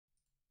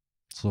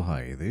So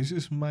hi, this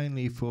is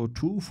mainly for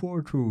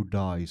 242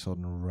 dice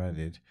on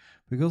Reddit,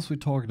 because we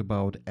talked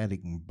about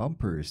adding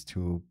bumpers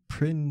to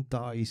print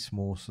dice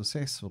more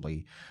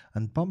successfully,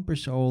 and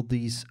bumpers are all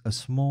these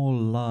small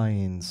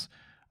lines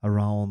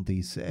around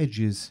these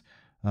edges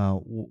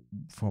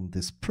from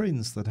this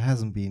prints that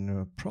hasn't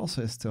been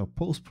processed or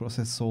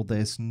post-processed, so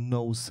there's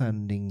no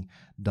sanding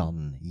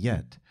done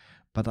yet.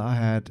 But I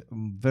had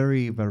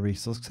very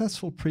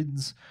successful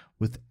prints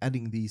with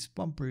adding these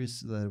bumpers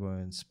that were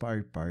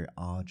inspired by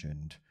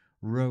Argent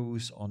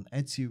Rose on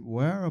Etsy,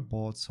 where I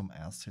bought some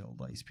STL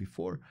dice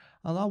before,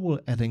 and I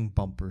will adding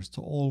bumpers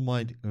to all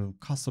my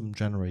custom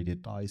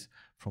generated dice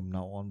from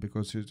now on,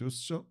 because it was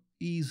so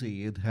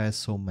easy. It has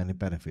so many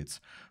benefits.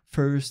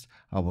 First,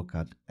 I will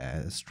cut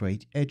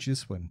straight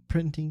edges when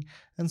printing,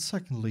 and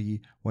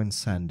secondly, when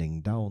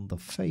sanding down the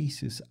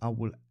faces, I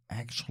will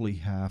actually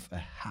have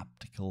a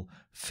haptical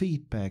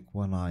feedback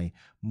when I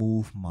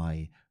move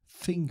my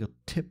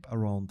fingertip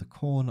around the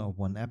corner of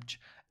one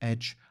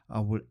edge.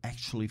 I will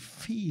actually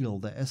feel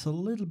there is a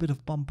little bit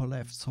of bumper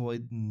left, so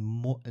it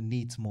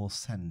needs more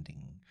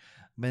sanding.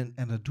 And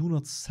I do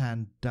not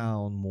sand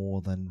down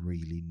more than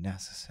really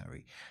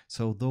necessary.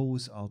 So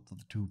those are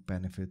the two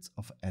benefits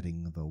of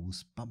adding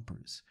those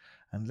bumpers.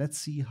 And let's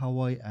see how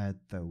I add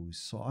those.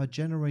 So I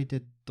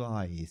generated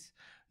dice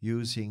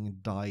using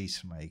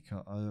Dice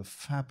Maker, a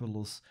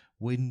fabulous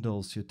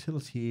Windows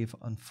utility,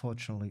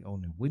 unfortunately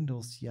only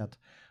Windows yet,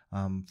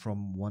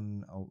 from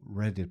one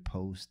Reddit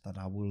post that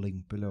I will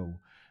link below.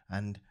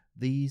 And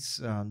these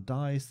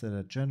dice that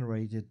are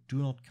generated do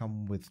not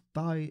come with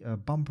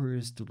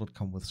bumpers, do not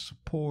come with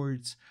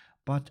supports,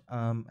 but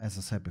as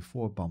I said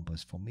before,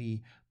 bumpers for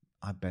me,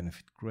 I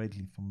benefit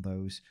greatly from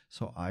those,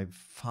 so I've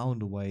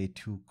found a way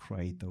to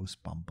create those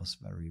bumpers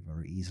very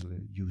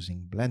easily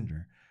using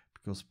Blender,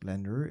 because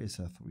Blender is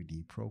a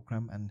 3D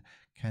program and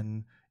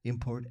can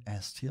import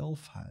STL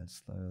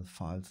files, the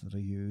files that are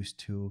used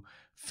to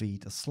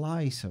feed a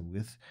slicer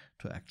with,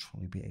 to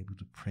actually be able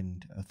to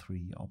print a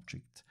 3D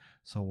object.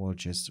 So I'll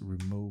just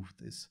remove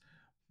this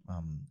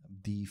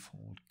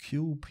default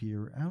cube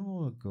here, and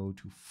I'll go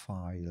to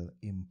File,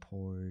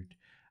 Import,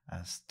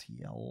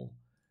 STL,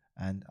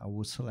 and I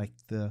will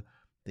select the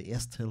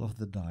STL of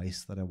the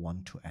dice that I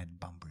want to add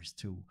bumpers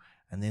to.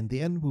 And in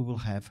the end, we will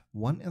have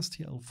one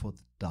STL for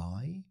the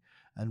die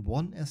and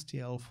one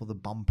STL for the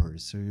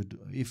bumpers. So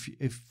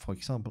if for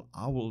example,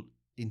 I will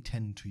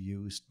intend to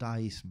use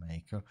Dice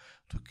Maker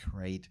to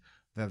create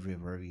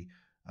very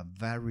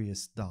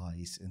various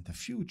dice in the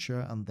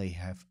future, and they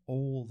have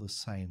all the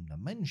same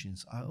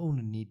dimensions, I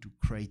only need to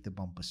create the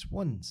bumpers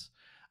once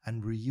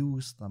and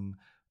reuse them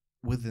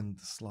within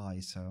the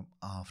slicer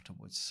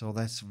afterwards. So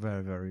that's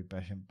very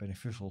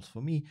beneficial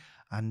for me,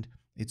 and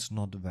it's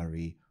not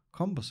very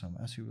cumbersome,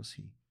 as you will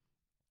see.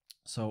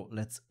 So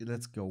let's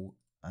go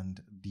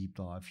and deep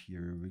dive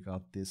here. We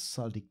got this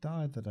Celtic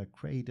die that I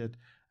created,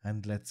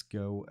 and let's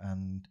go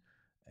and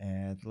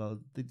add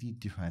the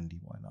D20,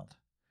 why not?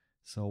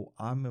 So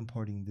I'm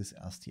importing this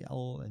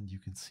STL, and you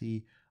can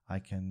see I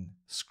can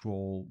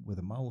scroll with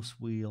a mouse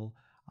wheel.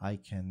 I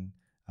can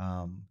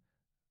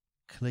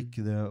click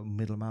the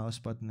middle mouse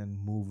button and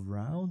move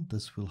around.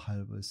 This will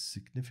help us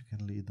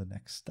significantly the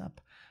next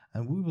step.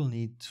 And we will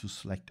need to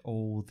select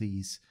all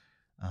these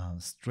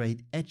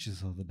straight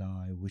edges of the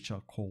die, which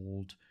are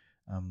called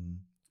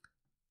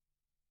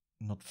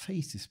not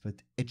faces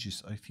but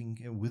edges, I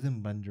think,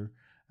 within Blender.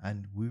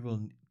 And we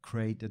will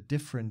create a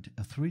different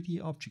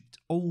 3D object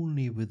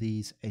only with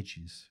these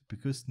edges,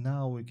 because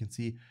now we can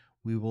see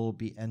we will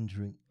be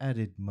entering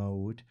edit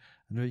mode,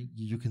 and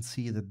you can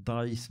see the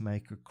Dice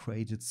Maker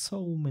created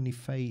so many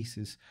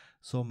faces,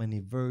 so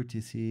many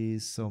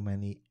vertices, so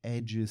many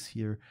edges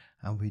here,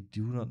 and we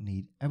do not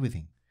need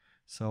everything.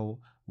 So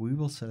we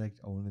will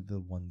select only the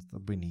ones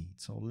that we need.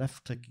 So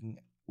left clicking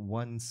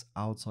once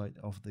outside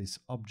of this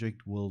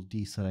object will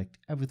deselect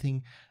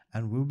everything,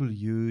 and we will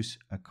use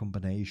a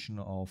combination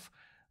of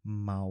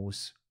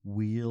mouse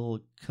wheel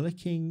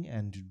clicking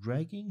and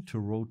dragging to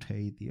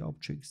rotate the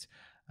objects,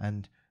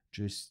 and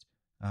just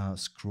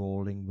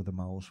scrolling with the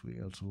mouse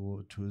wheel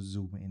to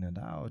zoom in and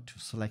out to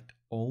select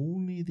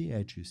only the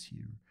edges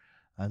here.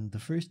 And the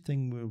first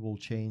thing we will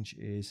change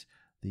is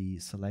the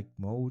select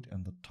mode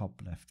in the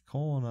top left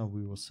corner.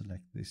 We will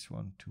select this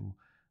one to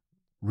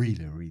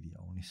really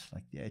only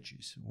select the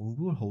edges. We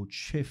will hold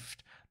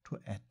shift to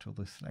add to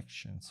the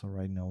selection. So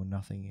right now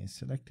nothing is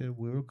selected.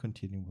 We will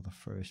continue with the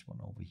first one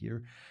over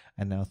here,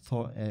 and I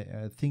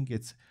think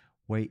it's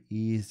way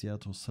easier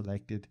to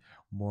select it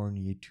more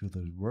near to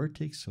the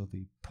vertex, so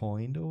the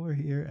point over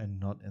here, and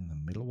not in the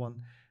middle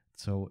one.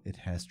 So it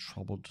has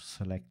trouble to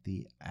select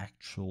the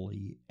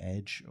actually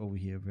edge over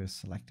here. We're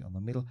selecting on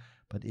the middle,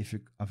 but if you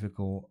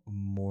go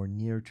more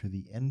near to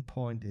the end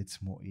point,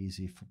 it's more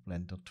easy for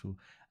Blender to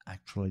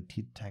actually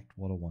detect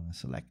what I want to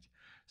select.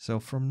 So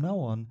from now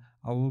on,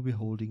 I will be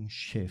holding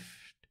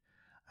shift,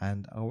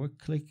 and I will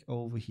click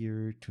over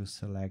here to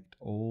select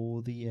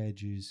all the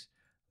edges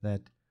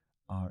that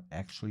are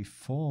actually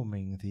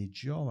forming the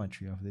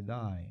geometry of the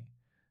die.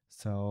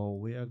 So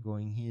we are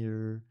going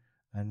here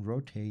and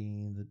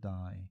rotating the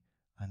die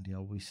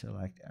until we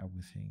select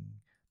everything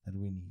that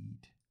we need.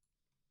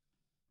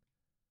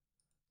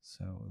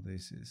 So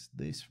this is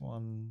this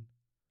one.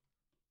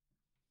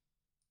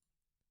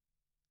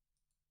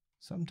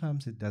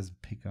 Sometimes it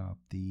doesn't pick up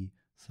the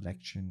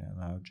selection,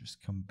 and I'll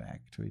just come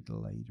back to it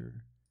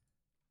later.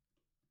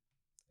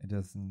 It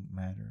doesn't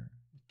matter.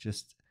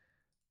 Just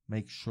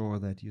make sure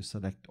that you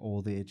select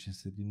all the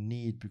edges that you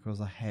need, because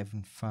I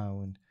haven't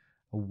found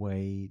a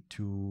way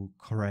to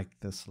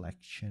correct the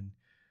selection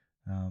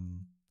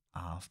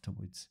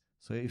afterwards.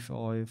 So if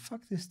I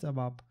fuck this step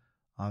up,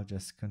 I'll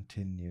just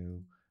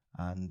continue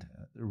and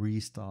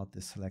restart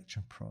the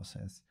selection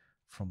process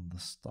from the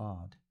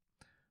start.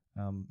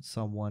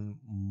 Someone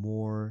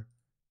more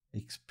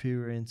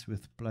experienced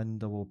with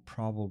Blender will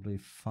probably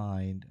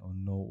find or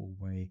know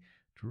a way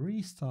to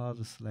restart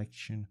a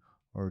selection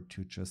or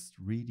to just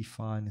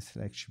redefine a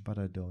selection, but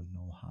I don't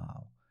know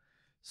how.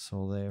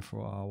 So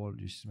therefore I will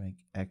just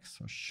make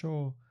extra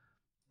sure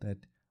that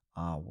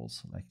I will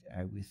select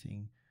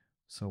everything.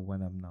 So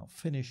when I'm now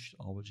finished,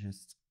 I will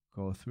just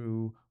go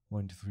through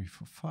 1, 2, 3,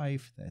 4,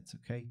 5. That's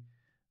okay.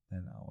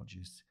 Then I will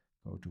just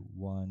go to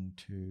 1,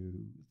 2,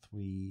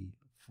 3,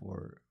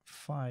 4,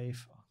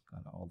 5.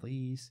 I've got all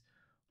these.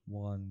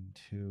 1,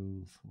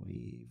 2,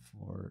 3,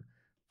 4,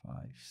 5,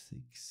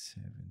 6,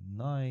 7,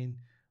 9.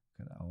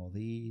 Got all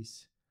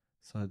these.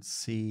 So it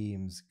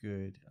seems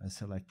good. I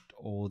select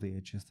all the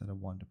edges that I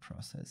want to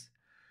process.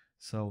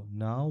 So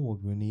now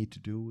what we need to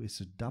do is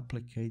to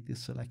duplicate the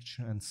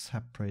selection and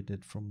separate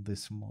it from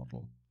this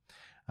model.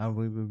 And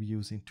we will be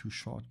using two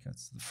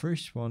shortcuts. The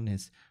first one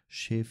is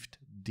Shift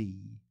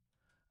D.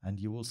 And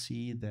you will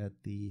see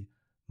that the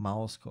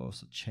mouse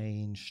cursor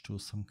changed to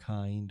some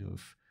kind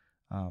of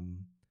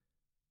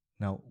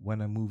now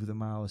when I move the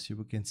mouse, you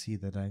can see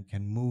that I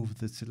can move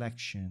the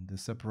selection, the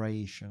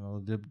separation or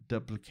the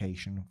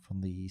duplication from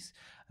these.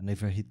 And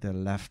if I hit the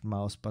left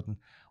mouse button,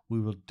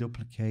 we will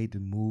duplicate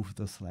and move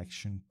the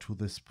selection to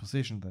this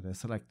position that I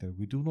selected.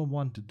 We do not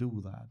want to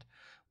do that.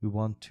 We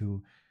want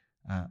to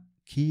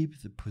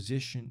keep the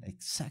position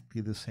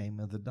exactly the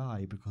same as the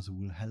die, because it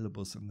will help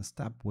us in the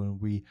step when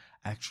we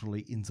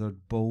actually insert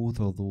both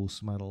of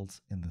those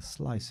metals in the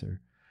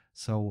slicer.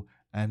 So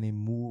any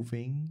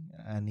moving,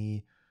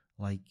 any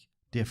like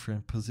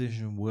different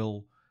position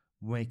will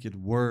make it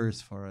worse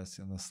for us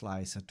in the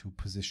slicer to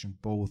position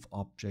both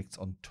objects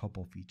on top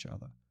of each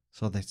other.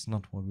 So that's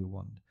not what we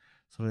want.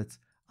 So let's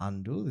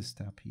undo this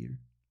step here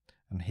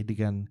and hit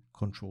again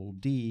Control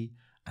D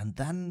and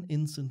then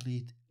instantly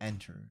hit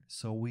Enter.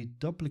 So we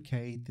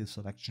duplicate the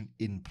selection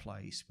in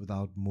place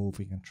without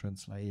moving and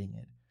translating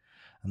it.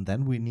 And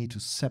then we need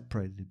to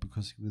separate it,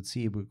 because you can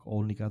see we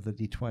only got the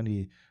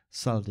D20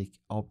 Celtic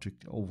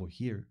object over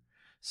here.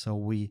 So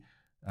we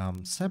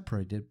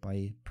separate it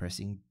by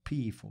pressing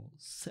P for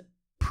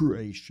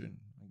separation,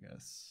 I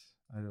guess.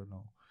 I don't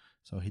know.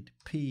 So hit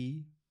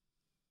P.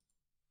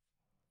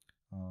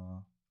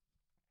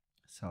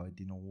 So it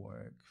didn't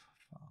work,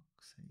 for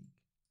fuck's sake.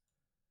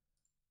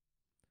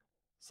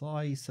 So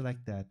I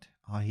select that,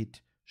 I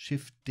hit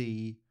Shift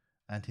D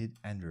and hit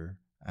Enter,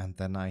 and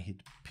then I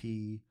hit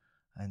P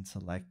and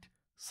select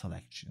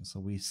selection. So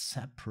we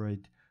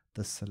separate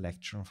the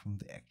selection from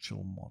the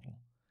actual model.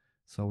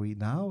 So we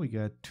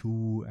got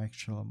two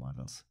actual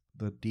models.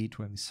 The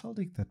D20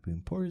 Celtic that we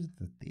imported,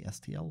 the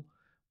STL,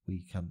 we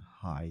can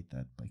hide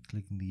that by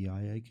clicking the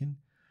eye icon.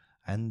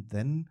 And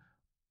then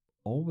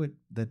all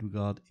that we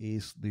got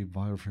is the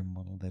wireframe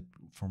model that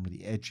from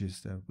the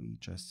edges that we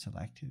just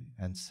selected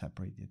and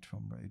separated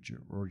from the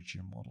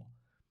original model.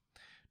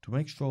 To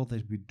make sure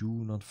that we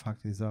do not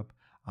fuck this up,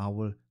 I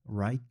will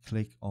right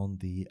click on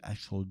the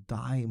actual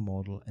die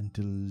model and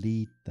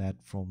delete that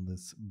from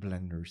this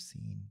Blender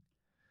scene.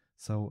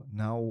 So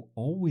now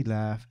all we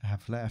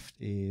have left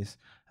is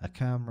a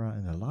camera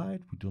and a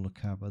light. We do not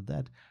care about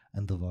that,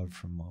 and the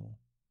wireframe model.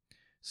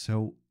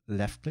 So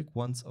left click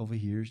once over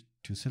here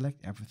to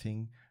select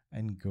everything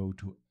and go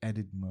to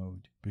edit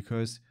mode,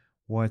 because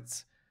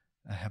what's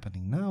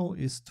happening now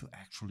is to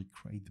actually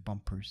create the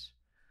bumpers.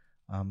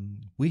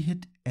 We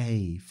hit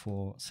A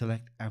for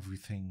select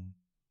everything,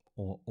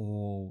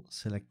 or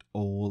select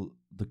all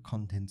the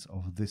contents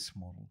of this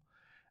model,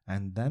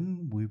 and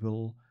then we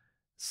will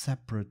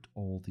separate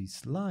all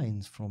these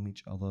lines from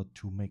each other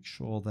to make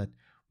sure that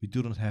we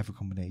do not have a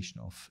combination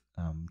of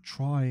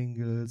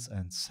triangles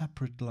and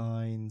separate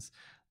lines,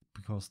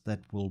 because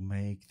that will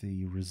make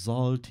the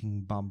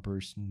resulting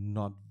bumpers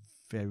not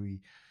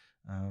very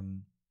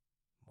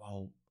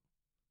well.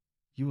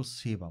 You will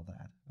see about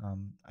that.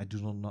 I do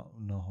not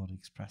know how to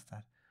express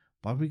that,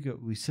 but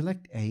we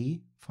select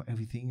A for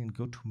everything and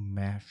go to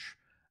mesh,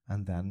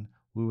 and then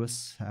we will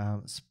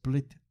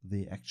split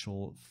the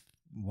actual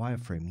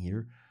wireframe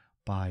here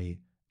by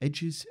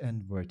edges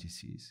and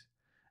vertices,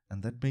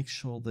 and that makes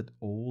sure that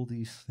all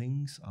these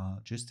things are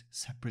just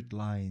separate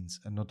lines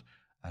and not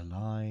a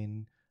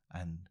line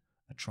and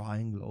a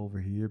triangle over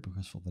here,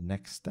 because for the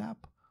next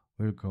step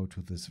we'll go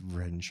to this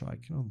wrench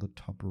icon on the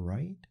top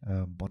right,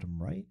 bottom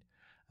right,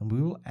 and we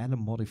will add a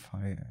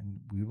modifier, and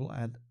we will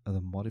add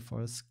the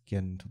modifier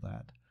skin to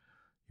that.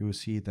 you will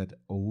see that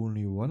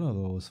only one of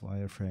those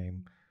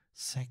wireframe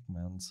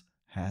segments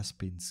has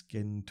been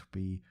skinned to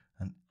be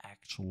an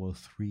actual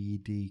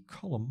 3D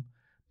column,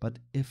 but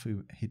if we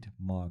hit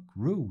mark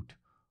root,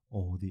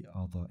 all the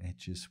other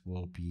edges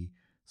will be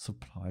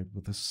supplied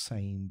with the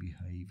same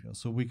behavior.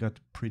 So we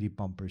got pretty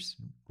bumpers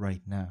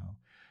right now.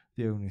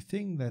 The only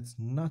thing that's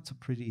not so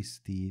pretty is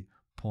the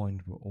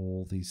point where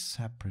all these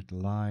separate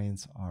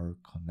lines are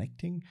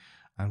connecting,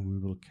 and we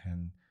will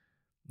can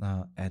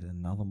add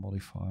another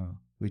modifier,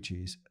 which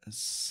is a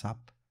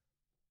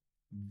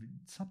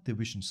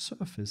subdivision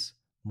surface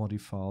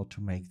modifier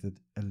to make that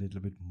a little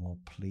bit more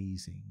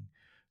pleasing.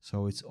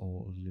 So it's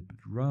all a little bit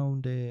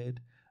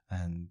rounded,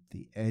 and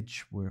the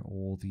edge where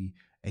all the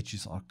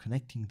edges are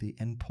connecting the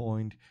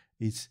endpoint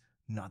is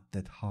not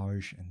that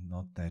harsh and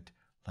not that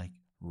like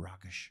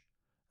ruggish.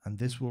 And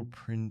this will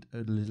print a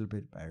little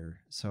bit better.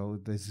 So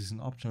this is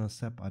an optional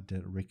step, I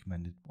did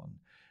recommended one.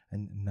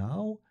 And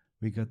now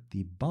we got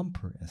the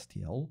bumper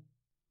STL.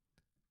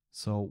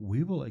 So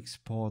we will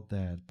export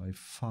that by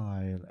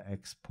file,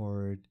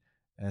 export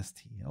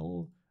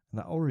STL. And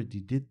I already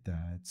did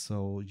that.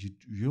 So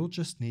you'll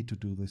just need to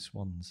do this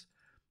once.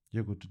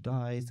 You go to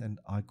dice, and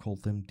I call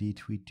them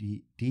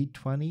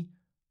D20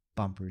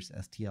 bumpers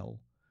STL.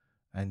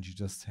 And you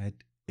just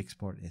hit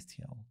export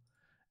STL.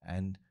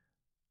 And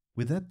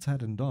with that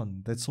said and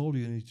done, that's all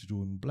you need to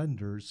do in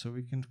Blender, so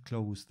we can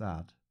close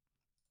that.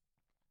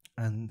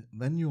 And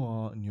then you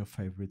are in your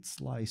favorite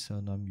slicer,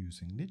 and I'm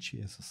using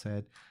Litchi as I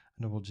said,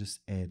 and I will just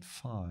add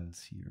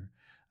files here.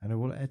 And I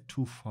will add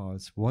two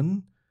files.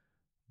 One,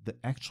 the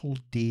actual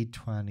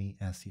D20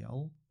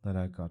 STL that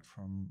I got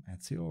from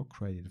Etsy or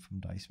created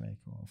from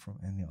DiceMaker or from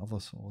any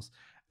other source,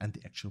 and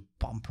the actual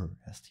bumper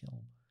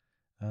STL.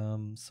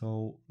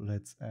 So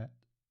let's add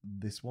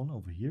this one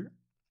over here,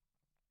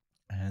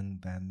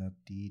 and then the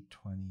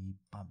D20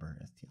 bumper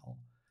STL.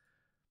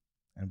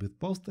 And with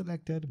both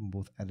selected and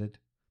both added,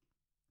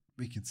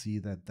 we can see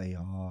that they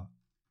are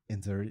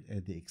inserted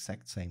at the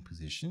exact same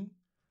position,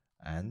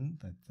 and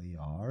that they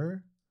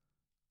are,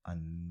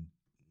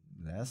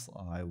 unless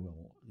I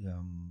will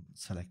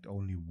select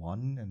only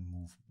one and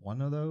move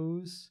one of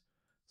those.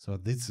 So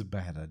this is a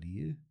bad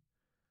idea.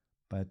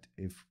 But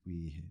if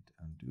we hit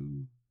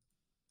undo,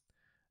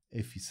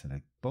 if you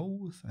select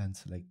both and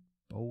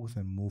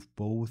move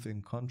both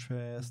in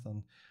contrast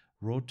and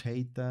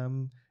rotate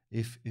them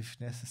if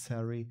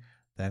necessary,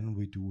 then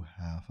we do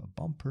have a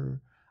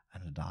bumper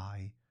and a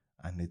die,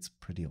 and it's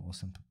pretty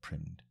awesome to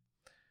print.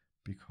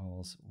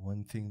 Because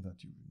one thing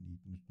that you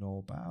need to know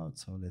about,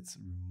 so let's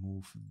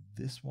remove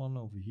this one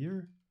over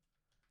here,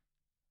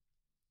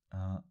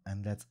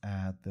 and let's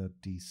add the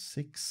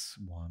D6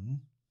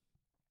 one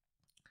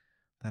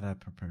that I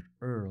prepared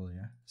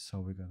earlier. So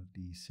we got a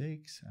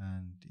D6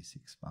 and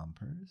D6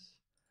 bumpers.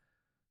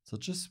 So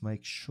just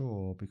make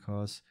sure,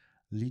 because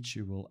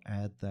Litchi will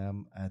add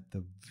them at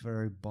the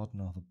very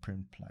bottom of the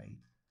print plate.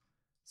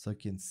 So you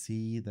can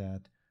see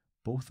that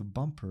both the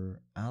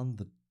bumper and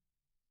the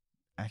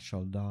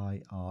actual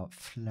die are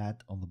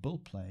flat on the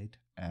build plate,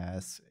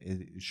 as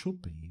it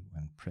should be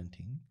when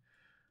printing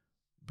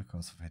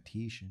because of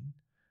adhesion.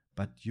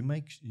 But you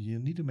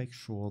need to make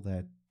sure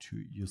that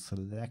you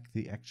select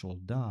the actual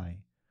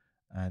die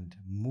and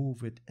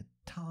move it a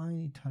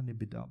tiny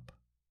bit up.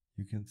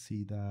 You can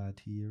see that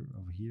here,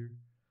 over here.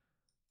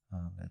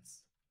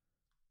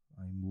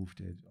 I moved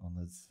it on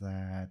the Z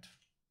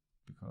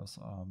because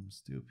I'm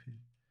stupid.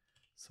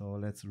 So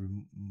let's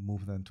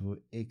move them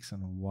to X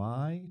and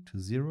Y to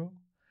 0.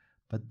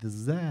 But the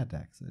Z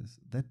axis,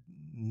 that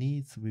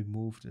needs to be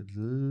moved a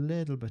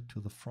little bit to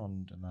the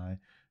front, and I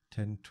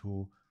tend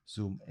to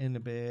zoom in a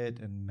bit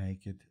and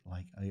make it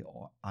like I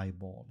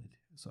eyeball it.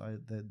 So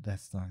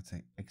that's not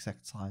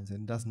exact science,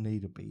 and it doesn't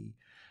need to be.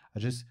 I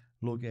just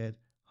look at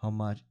how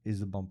much is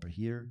the bumper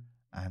here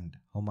and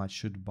how much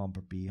should the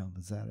bumper be on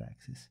the Z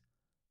axis.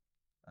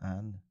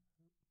 And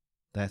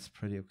that's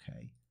pretty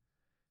okay.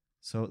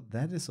 So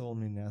that is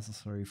only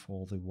necessary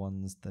for the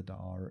ones that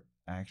are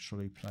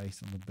actually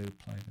placed on the build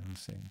plate in the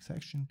same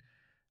section,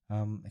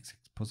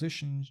 exact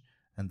positions,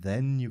 and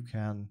then you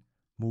can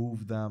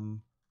move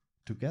them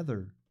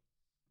together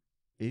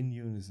in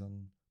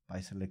unison by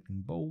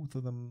selecting both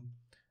of them,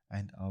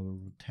 and I will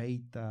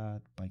rotate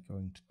that by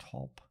going to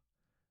top,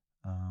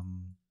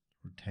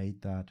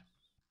 rotate that,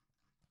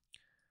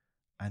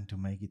 and to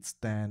make it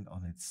stand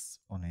on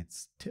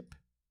its tip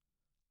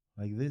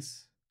like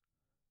this.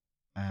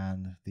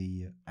 And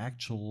the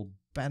actual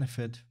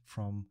benefit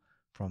from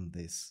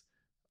this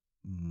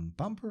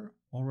bumper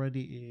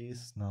already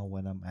is, now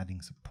when I'm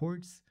adding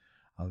supports,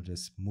 I'll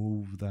just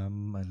move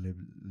them a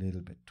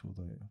little bit to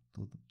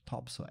the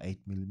top, so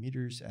 8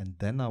 millimeters, and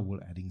then I will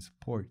adding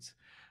supports.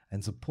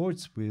 And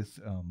supports with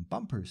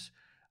bumpers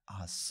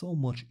are so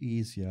much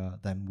easier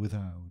than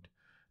without,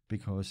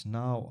 because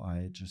now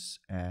I just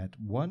add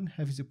one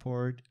heavy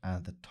support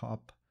at the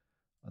top,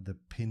 the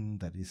pin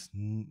that is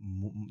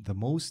the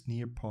most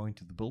near point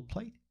to the build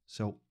plate.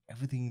 So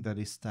everything that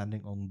is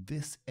standing on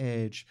this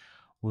edge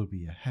will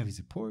be a heavy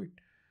support,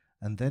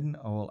 and then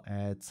I will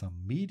add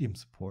some medium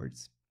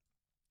supports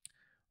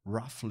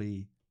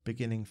roughly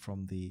beginning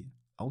from the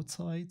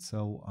outside.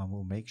 So I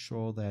will make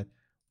sure that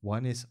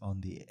one is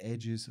on the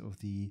edges of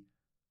the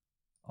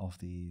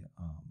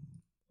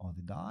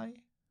die,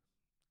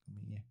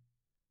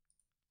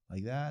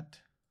 like that.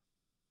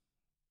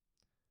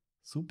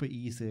 Super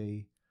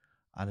easy,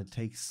 and it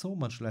takes so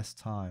much less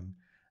time.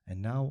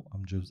 And now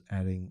I'm just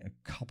adding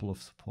a couple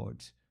of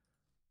supports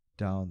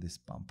down this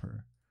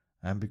bumper.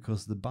 And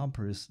because the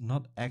bumper is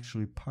not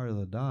actually part of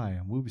the die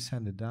and will be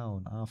sanded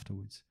down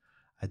afterwards,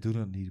 I do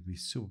not need to be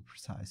super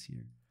precise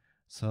here.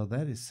 So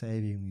that is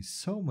saving me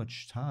so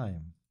much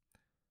time.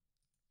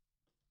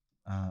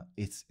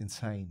 It's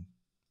insane.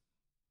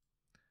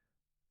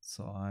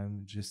 So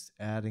I'm just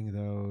adding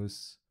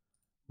those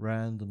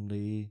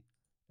randomly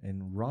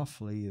in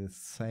roughly the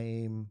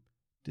same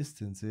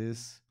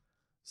distances.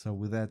 So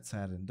with that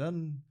said and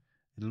done,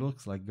 it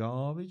looks like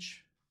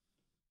garbage,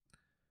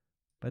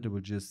 but it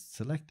will just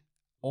select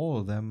all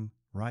of them,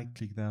 right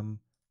click them,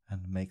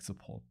 and make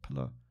support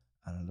pillar,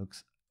 and it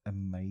looks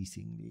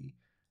amazingly.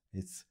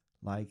 It's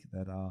like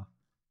that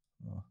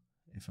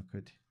if I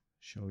could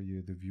show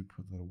you the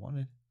viewport that I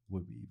wanted,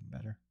 would be even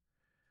better.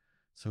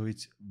 So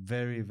it's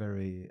very,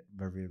 very,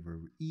 very,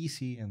 very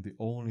easy, and the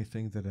only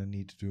thing that I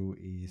need to do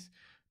is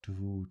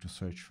to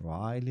search for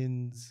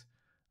islands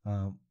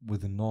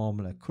with a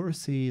normal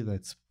accuracy.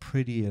 That's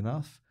pretty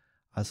enough.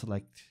 I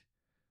select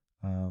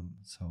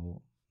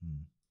so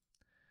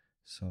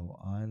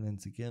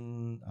islands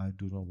again. I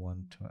do not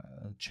want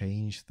to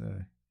change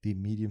the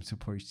medium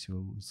supports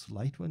to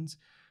light ones,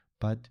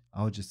 but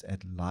I'll just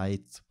add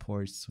light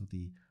supports to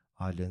the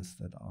islands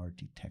that are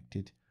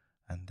detected,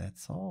 and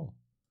that's all.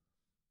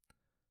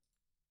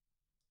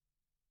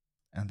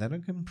 And then I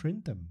can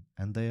print them,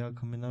 and they are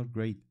coming out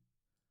great.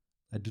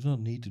 I do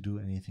not need to do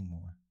anything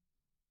more.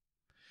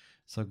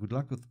 So good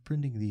luck with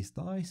printing these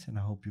dies, and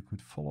I hope you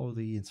could follow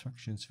the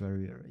instructions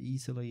very, very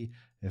easily.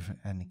 If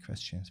any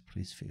questions,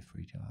 please feel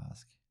free to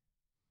ask.